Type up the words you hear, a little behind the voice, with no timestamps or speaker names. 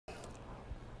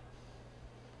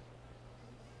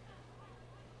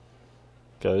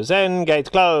Goes in, gates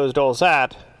closed, all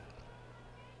set.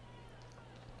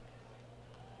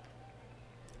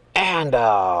 And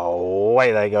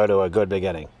away they go to a good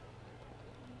beginning.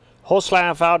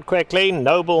 Horslaugh out quickly.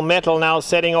 Noble Metal now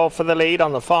setting off for the lead.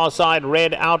 On the far side,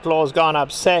 Red Outlaw's gone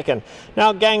up second.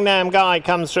 Now Gangnam Guy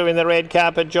comes through in the red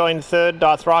cap at joined third.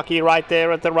 Dothraki right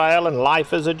there at the rail. And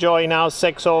Life is a Joy now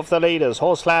 6 off the leaders.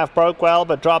 Horslaugh broke well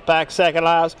but dropped back second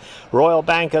last. Royal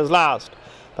Bankers last.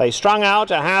 They strung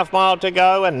out, a half mile to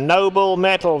go, and Noble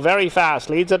Metal very fast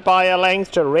leads it by a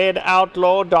length to Red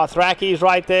Outlaw. Dothraki's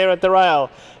right there at the rail.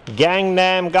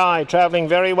 Gangnam Guy travelling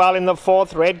very well in the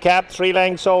fourth. Red Cap 3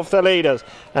 lengths off the leaders.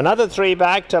 Another 3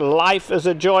 back to Life is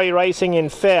a Joy racing in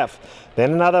fifth.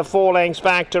 Then another 4 lengths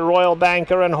back to Royal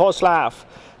Banker and Horslaugh.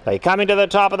 They come into the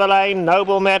top of the lane.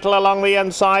 Noble Metal along the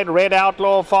inside. Red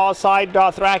Outlaw far side.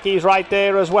 Dothraki's right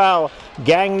there as well.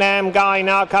 Gangnam Guy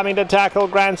now coming to tackle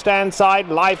grandstand side.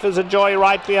 Life is a Joy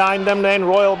right behind them. Then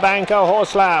Royal Banker,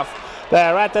 Horslaugh.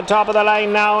 They're at the top of the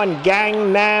lane now, and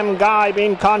Gangnam Guy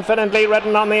being confidently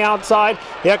ridden on the outside.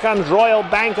 Here comes Royal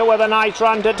Banker with a nice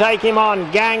run to take him on.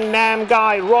 Gangnam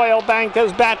Guy, Royal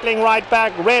Banker's battling right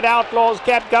back. Red Outlaws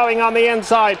kept going on the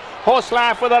inside.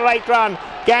 Horslaugh with a late run.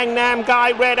 Gangnam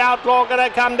Guy, Red Outlaw going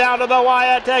to come down to the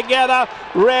wire together.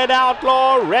 Red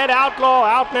Outlaw,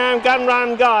 Outman, Gun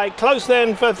Run Guy. Close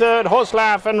then for third,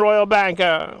 Horslaugh and Royal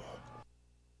Banker.